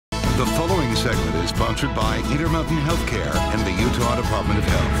The following segment is sponsored by Intermountain Healthcare and the Utah Department of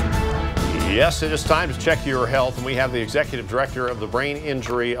Health. Yes, it is time to check your health, and we have the Executive Director of the Brain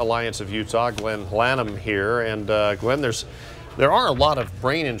Injury Alliance of Utah, Glenn Lanham, here. And Glenn, there are a lot of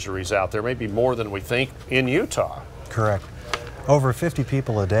brain injuries out there, maybe more than we think, in Utah. Correct. Over 50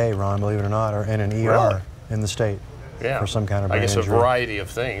 people a day, Ron, believe it or not, are in an ER Really? in the state for some kind of brain I guess injury. a variety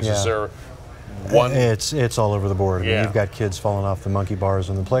of things. Yeah. Is there one? It's all over the board. I mean, Yeah. you've got kids falling off the monkey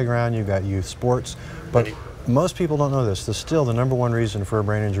bars on the playground, you've got youth sports, but most people don't know this. Still, the #1 reason for a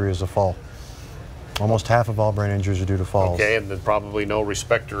brain injury is a fall. Almost half of all brain injuries are due to falls. Okay, and there's probably no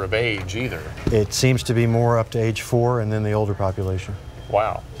respecter of age either. It seems to be more up to age 4 and then the older population.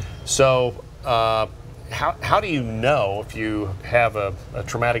 Wow. So how do you know if you have a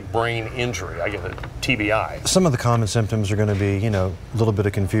traumatic brain injury? I get a TBI. Some of the common symptoms are going to be, a little bit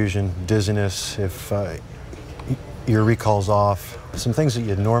of confusion, dizziness, if your recall's off, some things that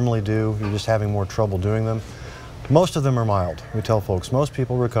you'd normally do, you're just having more trouble doing them. Most of them are mild. We tell folks most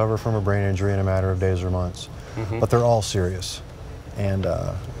people recover from a brain injury in a matter of days or months, but they're all serious. And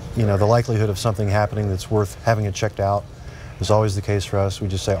the likelihood of something happening that's worth having it checked out is always the case for us. We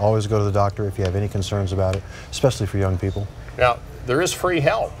just say always go to the doctor if you have any concerns about it, especially for young people. Now, there is free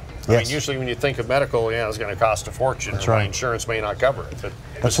help. I Yes. mean, usually when you think of medical, it's going to cost a fortune. That's My right. insurance may not cover it. But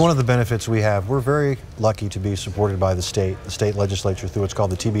That's one of the benefits we have. We're very lucky to be supported by the state legislature through what's called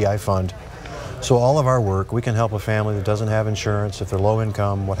the TBI fund. So all of our work, we can help a family that doesn't have insurance, if they're low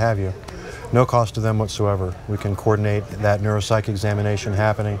income, what have you. No cost to them whatsoever. We can coordinate that neuropsych examination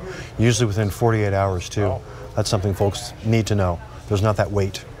happening, usually within 48 hours too. Oh. That's something folks need to know. There's not that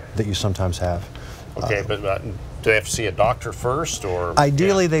wait that you sometimes have. Okay, but do they have to see a doctor first, or?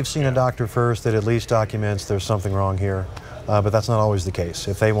 Ideally, they've seen a doctor first that at least documents there's something wrong here, but that's not always the case.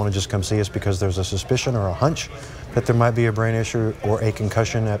 If they want to just come see us because there's a suspicion or a hunch that there might be a brain issue or a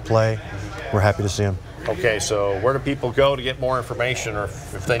concussion at play, we're happy to see them. Okay, so where do people go to get more information, or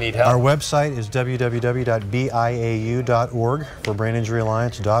if they need help? Our website is www.biau.org for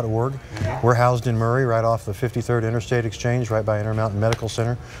braininjuryalliance.org. We're housed in Murray, right off the 53rd Interstate Exchange, right by Intermountain Medical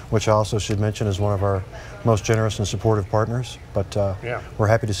Center, which I also should mention is one of our most generous and supportive partners. But we're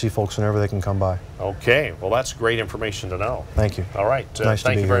happy to see folks whenever they can come by. Okay, well, that's great information to know. Thank you. All right, Nice to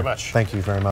be thank you very here. much. Thank you very much.